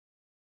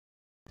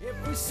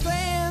If we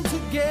stand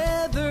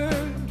together,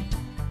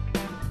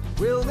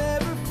 we'll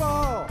never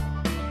fall.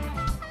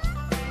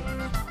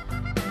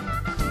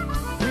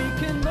 We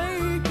can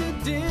make a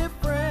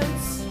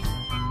difference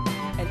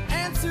and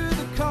answer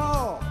the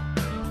call.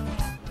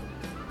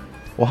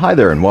 Well, hi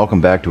there, and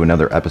welcome back to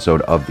another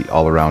episode of the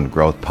All Around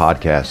Growth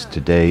Podcast.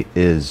 Today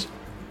is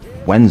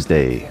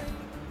Wednesday,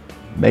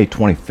 May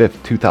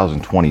 25th,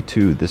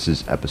 2022. This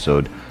is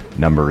episode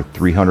number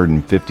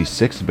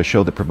 356 of a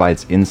show that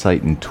provides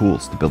insight and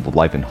tools to build the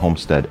life and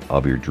homestead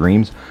of your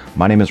dreams.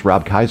 My name is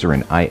Rob Kaiser,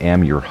 and I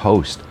am your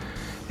host.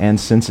 And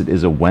since it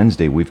is a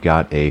Wednesday, we've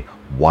got a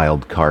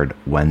Wild Card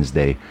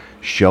Wednesday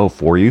show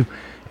for you.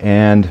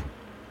 And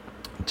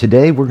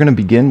today we're going to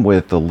begin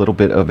with a little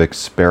bit of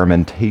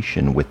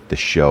experimentation with the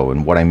show.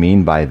 And what I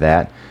mean by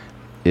that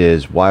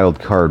is Wild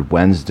Card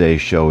Wednesday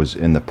shows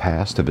in the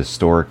past have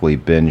historically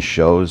been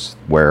shows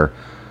where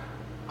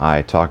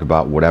I talk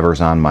about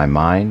whatever's on my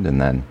mind, and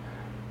then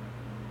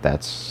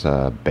that's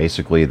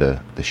basically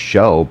the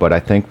show. But I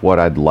think what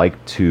I'd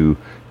like to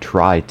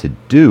try to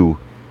do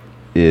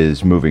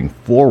is, moving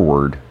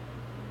forward,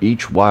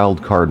 each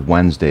Wild Card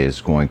Wednesday is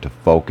going to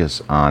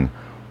focus on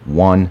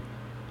one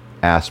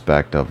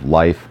aspect of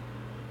life,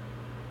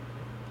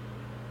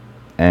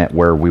 and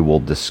where we will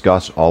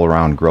discuss all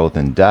around growth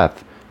in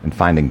depth and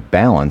finding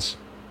balance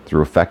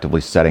through effectively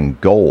setting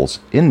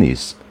goals in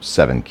these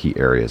 7 key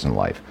areas in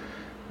life.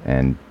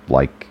 And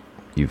like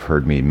you've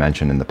heard me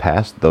mention in the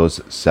past,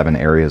 those 7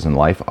 areas in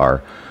life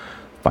are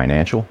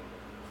financial,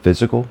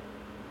 physical,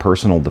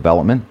 personal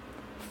development,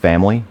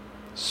 family,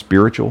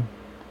 spiritual,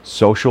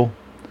 social,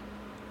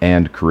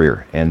 and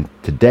career. And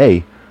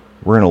today,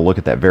 we're going to look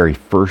at that very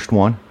first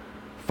one,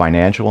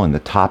 financial, and the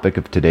topic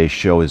of today's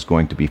show is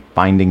going to be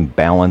finding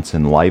balance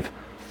in life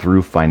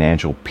through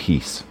financial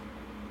peace.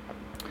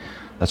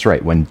 That's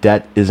right, when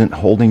debt isn't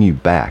holding you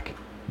back,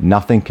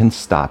 nothing can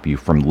stop you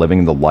from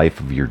living the life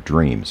of your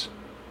dreams.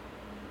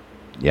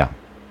 Yeah,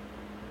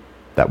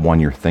 that one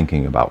you're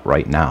thinking about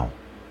right now.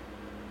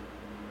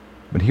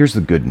 But here's the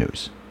good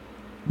news.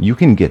 You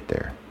can get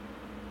there.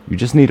 You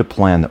just need a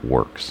plan that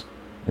works.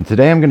 And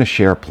today I'm going to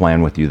share a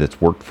plan with you that's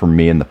worked for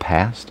me in the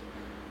past.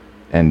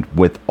 And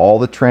with all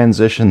the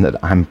transition that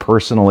I'm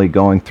personally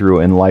going through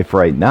in life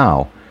right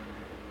now,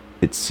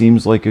 it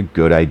seems like a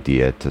good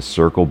idea to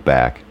circle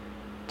back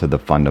to the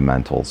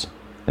fundamentals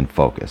and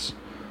focus.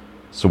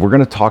 So we're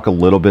going to talk a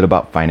little bit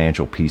about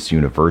Financial Peace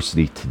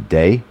University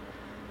today.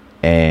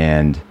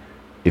 And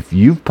if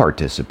you've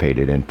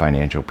participated in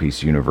Financial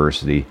Peace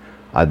University,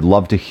 I'd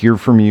love to hear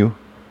from you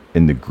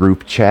in the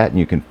group chat. And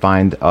you can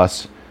find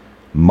us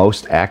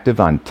most active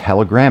on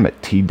Telegram at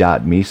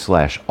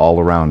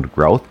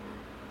t.me/allaroundgrowth.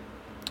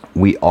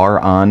 We are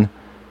on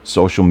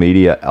social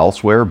media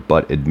elsewhere,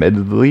 but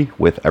admittedly,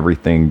 with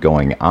everything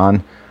going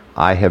on,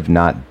 I have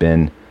not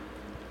been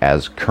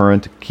as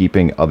current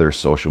keeping other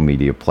social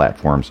media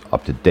platforms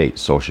up to date.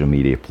 Social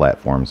media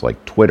platforms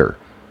like Twitter,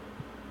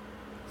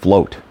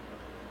 Float,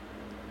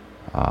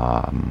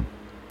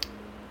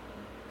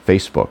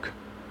 Facebook.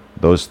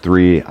 Those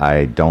 3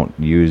 I don't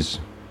use,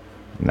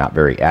 not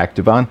very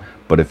active on.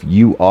 But if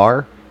you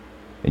are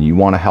and you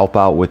want to help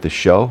out with the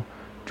show,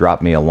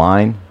 drop me a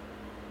line,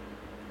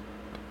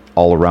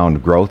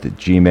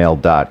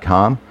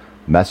 allaroundgrowth@gmail.com.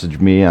 Message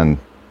me on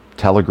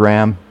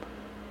Telegram,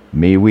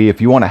 MeWe.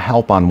 If you want to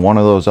help on one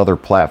of those other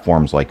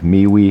platforms like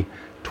MeWe,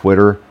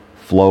 Twitter,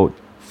 Float,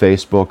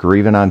 Facebook, or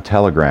even on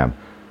Telegram,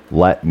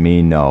 let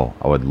me know.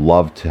 I would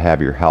love to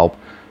have your help,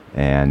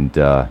 and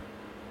I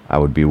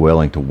would be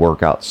willing to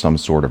work out some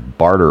sort of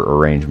barter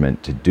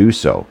arrangement to do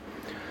so.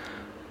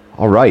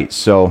 All right,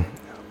 so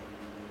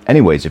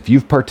anyways, if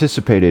you've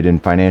participated in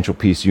Financial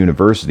Peace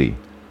University,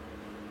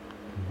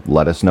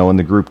 let us know in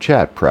the group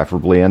chat,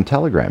 preferably on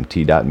Telegram,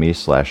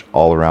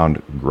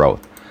 t.me/allaroundgrowth.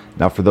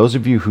 Now, for those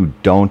of you who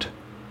don't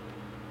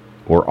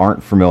or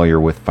aren't familiar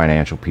with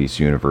Financial Peace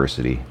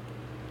University,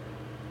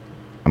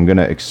 I'm going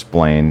to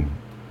explain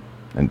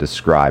and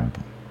describe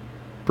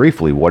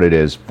briefly what it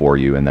is for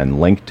you and then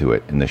link to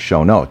it in the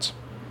show notes.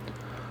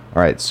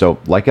 All right, so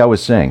like I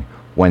was saying,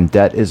 when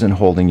debt isn't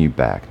holding you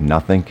back,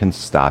 nothing can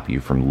stop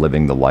you from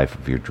living the life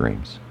of your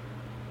dreams.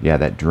 Yeah,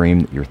 that dream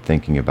that you're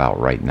thinking about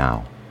right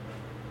now.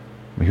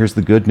 But here's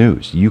the good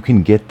news. You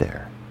can get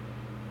there.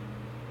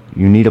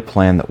 You need a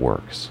plan that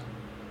works.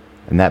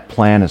 And that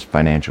plan is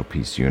Financial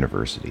Peace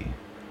University.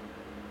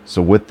 So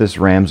with this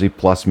Ramsey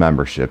Plus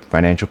membership,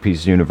 Financial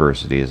Peace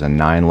University is a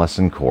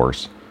 9-lesson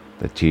course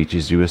that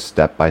teaches you a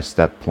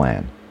step-by-step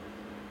plan,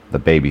 the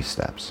baby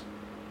steps.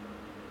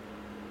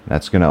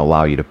 That's going to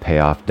allow you to pay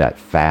off debt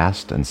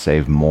fast and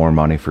save more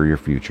money for your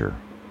future.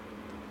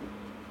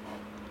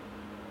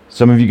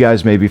 Some of you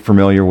guys may be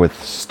familiar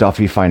with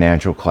stuffy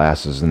financial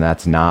classes, and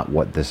that's not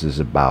what this is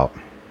about.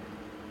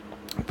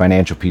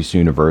 Financial Peace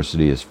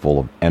University is full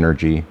of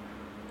energy,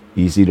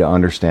 easy to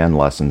understand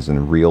lessons,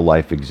 and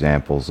real-life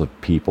examples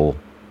of people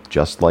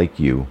just like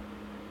you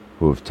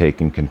who have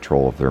taken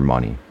control of their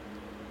money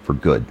for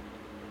good.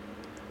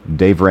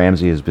 Dave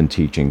Ramsey has been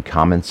teaching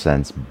common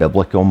sense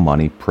biblical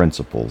money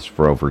principles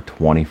for over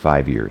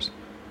 25 years,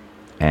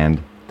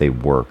 and they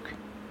work.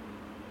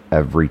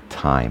 Every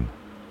time.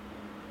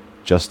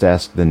 Just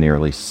ask the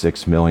nearly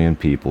 6 million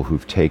people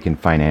who've taken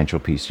Financial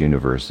Peace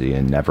University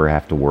and never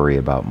have to worry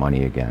about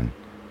money again.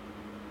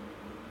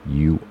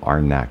 You are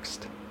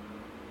next.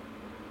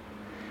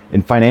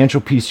 In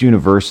Financial Peace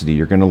University,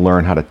 you're going to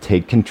learn how to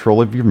take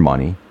control of your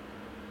money.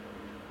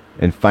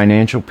 In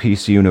Financial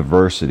Peace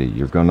University,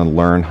 you're going to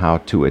learn how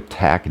to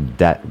attack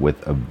debt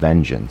with a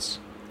vengeance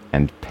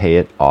and pay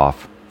it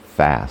off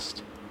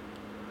fast.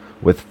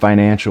 With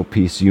Financial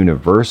Peace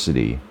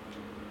University,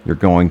 you're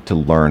going to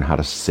learn how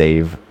to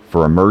save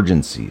for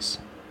emergencies.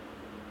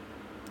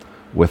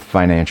 With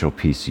Financial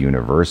Peace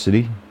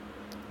University,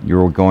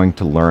 you're going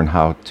to learn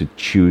how to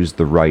choose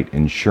the right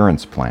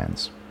insurance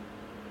plans.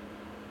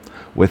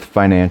 With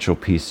Financial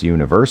Peace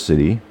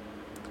University,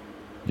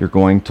 you're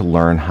going to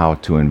learn how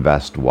to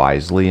invest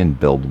wisely and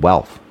build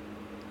wealth.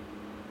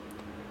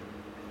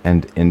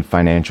 And in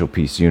Financial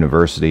Peace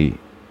University,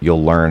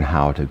 you'll learn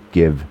how to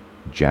give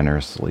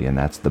generously, and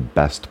that's the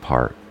best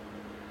part.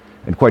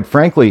 And quite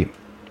frankly,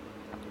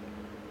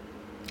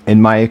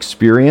 in my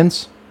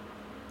experience,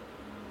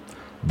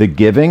 the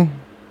giving,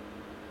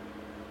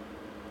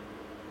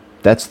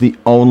 that's the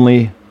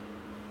only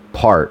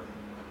part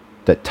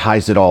that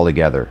ties it all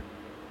together.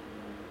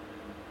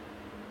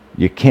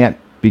 You can't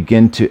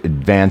begin to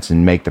advance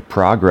and make the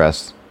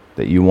progress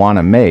that you want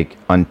to make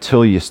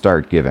until you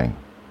start giving.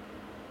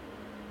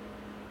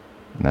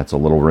 And that's a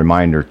little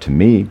reminder to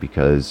me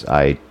because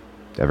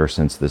ever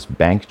since this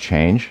bank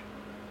change,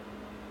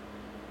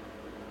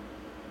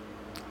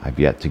 I've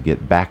yet to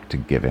get back to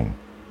giving.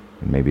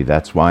 And maybe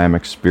that's why I'm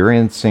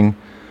experiencing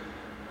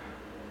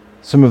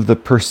some of the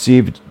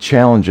perceived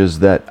challenges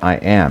that I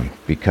am,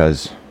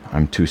 because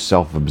I'm too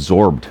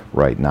self-absorbed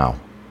right now.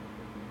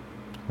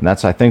 And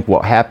that's, I think,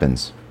 what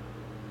happens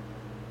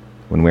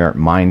when we aren't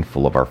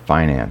mindful of our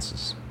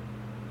finances.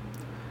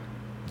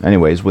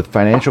 Anyways, with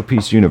Financial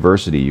Peace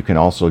University, you can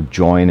also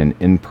join an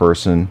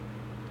in-person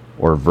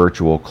or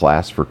virtual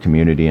class for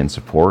community and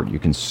support. You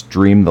can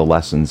stream the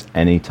lessons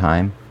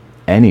anytime,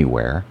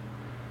 anywhere.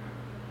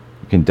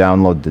 You can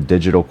download the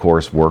digital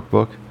course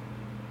workbook.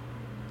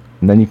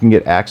 And then you can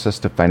get access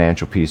to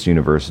Financial Peace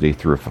University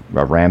through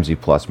a Ramsey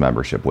Plus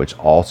membership, which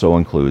also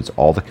includes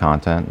all the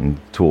content and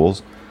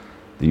tools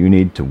that you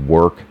need to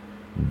work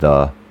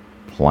the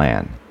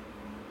plan.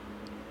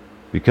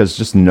 Because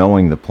just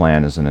knowing the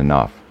plan isn't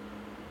enough.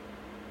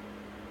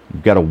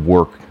 You've got to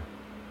work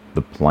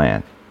the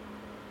plan.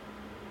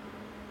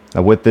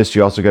 Now with this,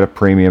 you also get a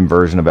premium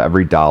version of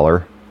Every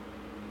Dollar,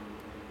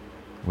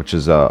 which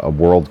is a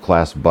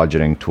world-class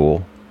budgeting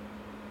tool,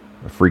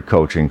 a free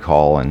coaching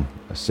call, and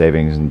a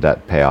savings and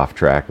debt payoff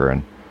tracker,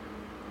 and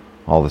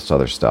all this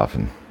other stuff.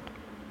 And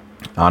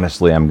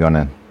honestly, I'm going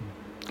to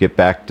get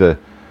back to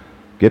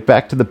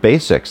the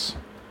basics.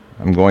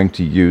 I'm going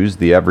to use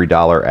the Every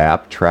Dollar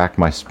app, track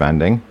my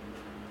spending,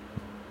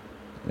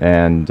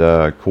 and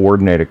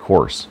coordinate a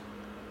course.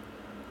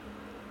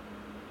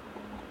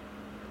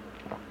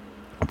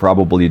 I'll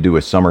probably do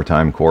a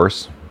summertime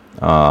course.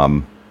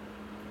 I'm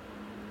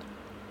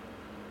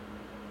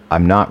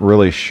not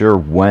really sure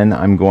when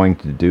I'm going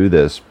to do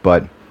this,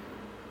 but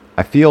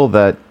I feel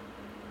that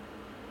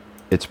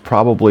it's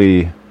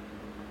probably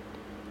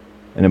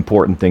an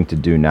important thing to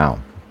do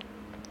now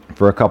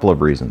for a couple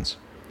of reasons.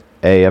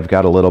 A, I've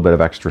got a little bit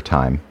of extra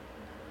time.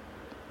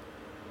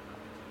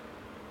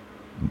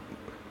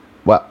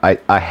 Well,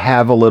 I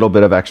have a little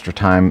bit of extra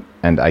time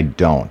and I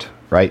don't,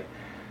 right?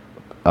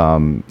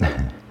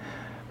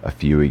 A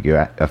few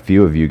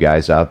of you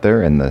guys out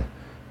there in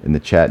the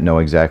chat know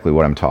exactly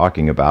what I'm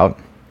talking about,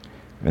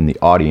 in the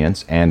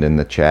audience and in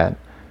the chat,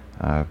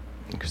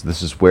 because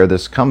this is where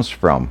this comes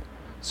from.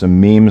 Some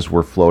memes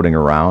were floating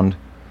around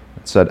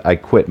that said, I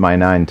quit my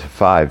 9 to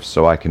 5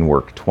 so I can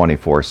work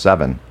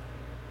 24/7.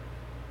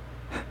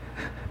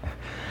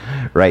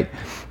 Right?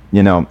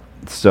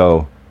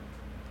 So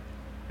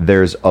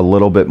there's a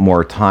little bit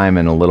more time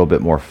and a little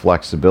bit more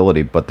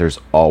flexibility, but there's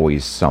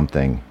always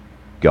something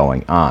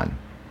going on.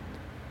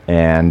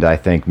 And I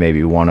think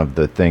maybe one of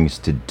the things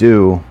to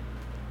do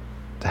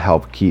to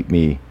help keep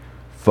me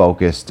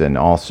focused and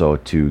also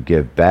to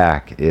give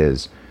back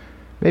is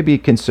maybe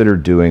consider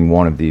doing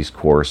one of these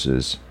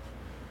courses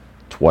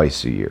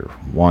twice a year.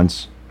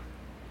 Once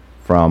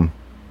from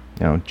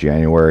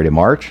January to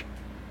March,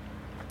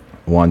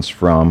 once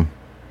from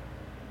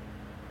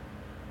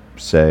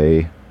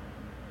say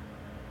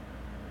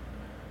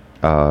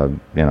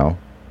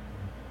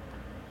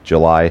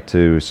July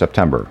to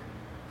September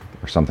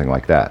or something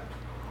like that.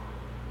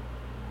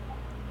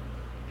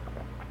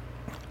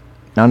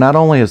 Now, not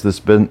only has this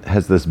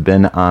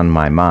been on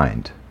my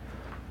mind,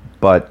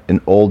 but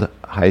an old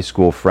high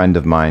school friend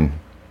of mine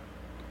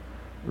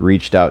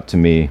reached out to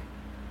me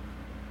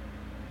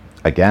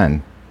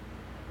again,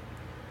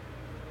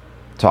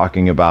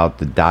 talking about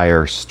the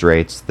dire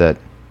straits that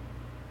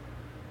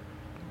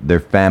their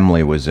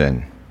family was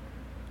in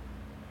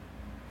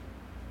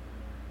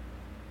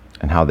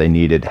and how they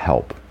needed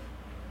help.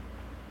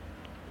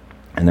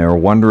 And they were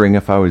wondering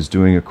if I was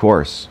doing a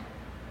course.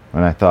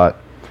 And I thought,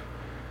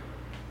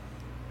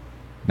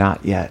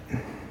 Not yet.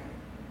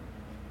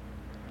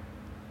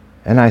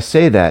 And I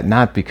say that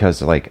not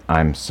because like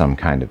I'm some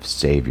kind of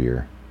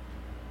savior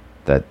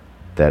that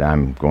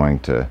I'm going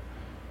to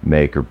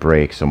make or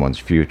break someone's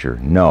future.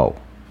 No.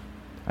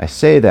 I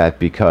say that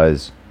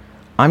because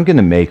I'm going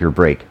to make or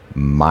break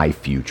my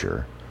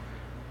future.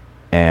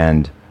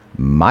 And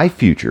my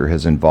future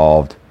has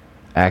involved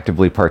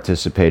actively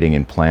participating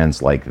in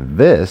plans like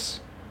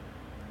this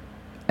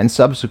and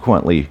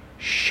subsequently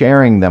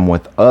sharing them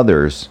with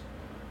others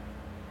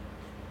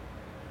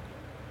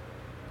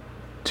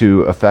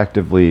to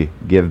effectively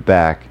give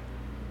back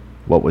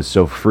what was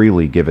so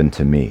freely given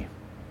to me.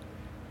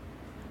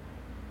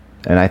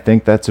 And I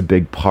think that's a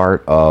big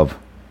part of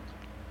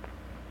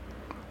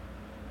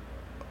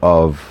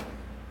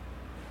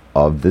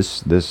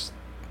this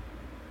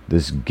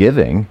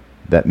giving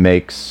that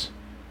makes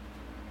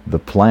the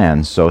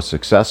plan so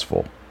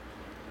successful.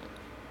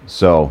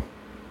 So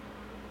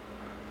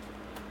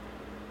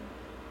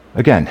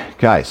again,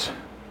 guys,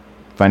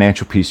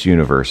 Financial Peace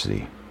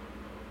University.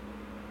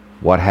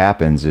 What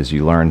happens is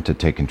you learn to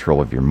take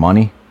control of your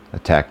money,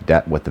 attack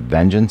debt with a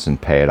vengeance and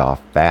pay it off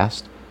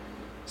fast,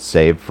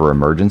 save for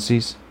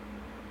emergencies,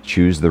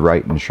 choose the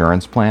right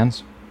insurance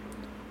plans,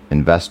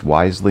 invest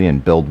wisely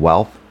and build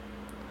wealth,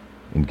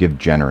 and give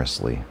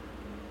generously.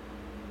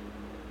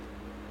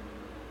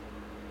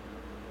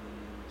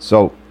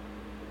 So,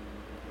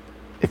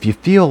 if you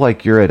feel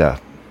like you're at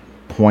a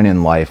point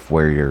in life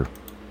where you're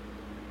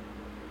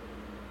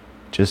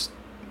just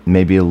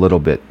maybe a little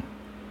bit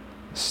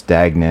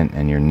stagnant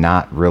and you're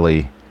not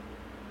really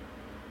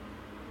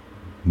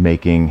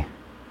making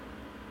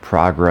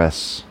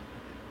progress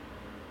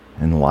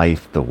in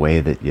life the way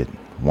that you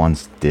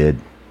once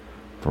did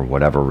for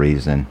whatever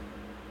reason.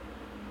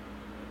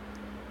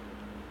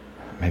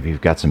 Maybe you've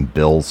got some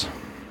bills,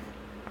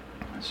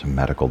 some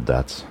medical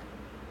debts,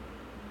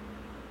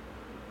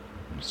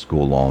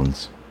 school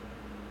loans,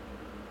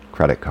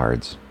 credit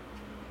cards,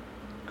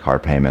 car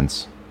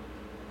payments.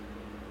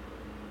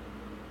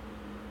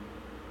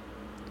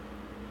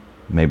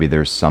 Maybe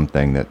there's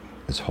something that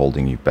is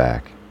holding you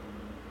back.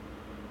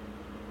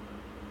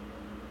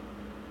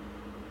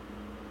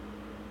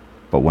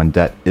 But when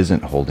debt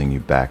isn't holding you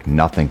back,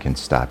 nothing can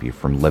stop you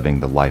from living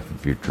the life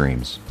of your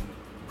dreams.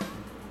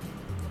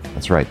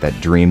 That's right,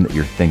 that dream that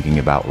you're thinking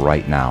about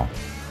right now.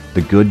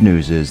 The good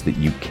news is that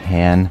you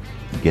can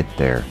get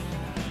there.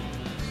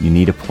 You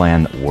need a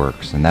plan that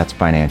works, and that's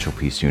Financial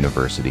Peace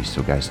University.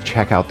 So guys,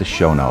 check out the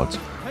show notes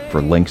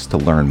for links to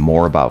learn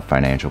more about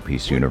Financial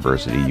Peace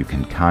University. You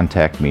can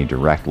contact me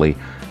directly.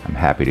 I'm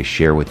happy to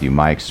share with you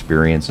my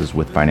experiences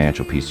with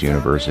Financial Peace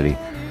University.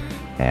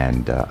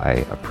 And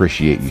I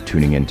appreciate you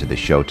tuning into the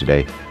show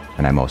today.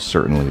 And I most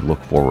certainly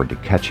look forward to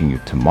catching you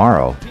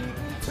tomorrow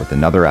with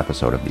another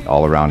episode of the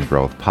All Around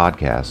Growth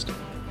podcast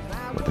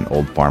with an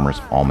Old Farmer's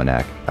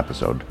Almanac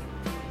episode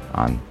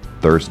on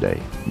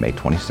Thursday, May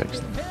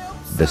 26th.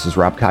 This is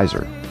Rob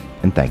Kaiser,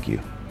 and thank you.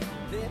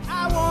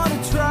 I want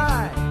to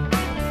try.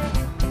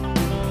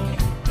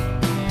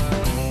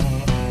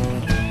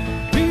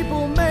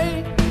 People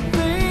may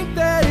think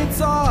that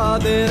it's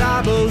odd that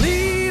I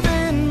believe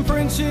in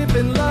friendship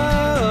and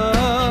love.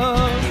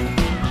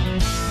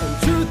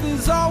 And truth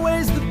is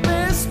always the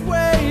best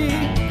way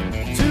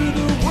to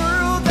the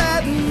world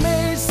that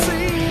may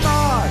seem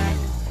odd.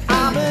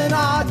 I'm an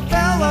odd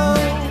fellow.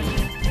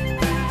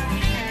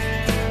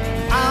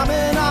 I'm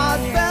an odd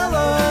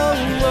fellow.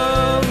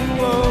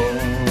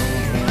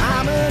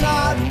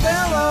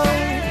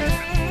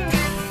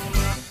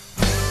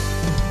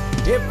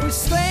 If we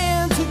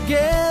stand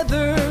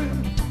together,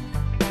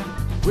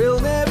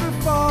 we'll never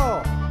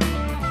fall.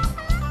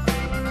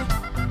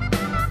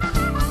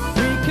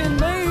 We can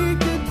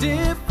make a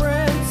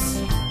difference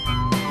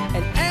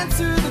and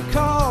answer the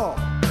call.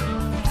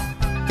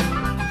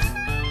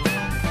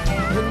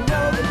 You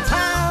know the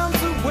times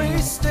are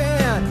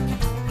wasting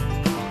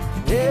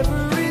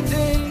every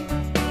day,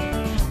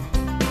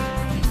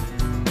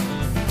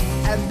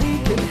 and we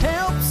can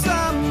help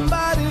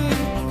somebody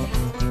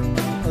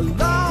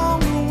along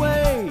the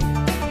way.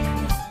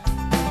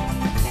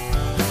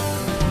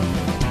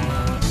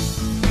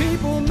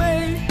 People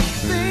may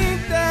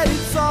think that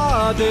it's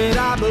odd that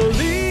I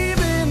believe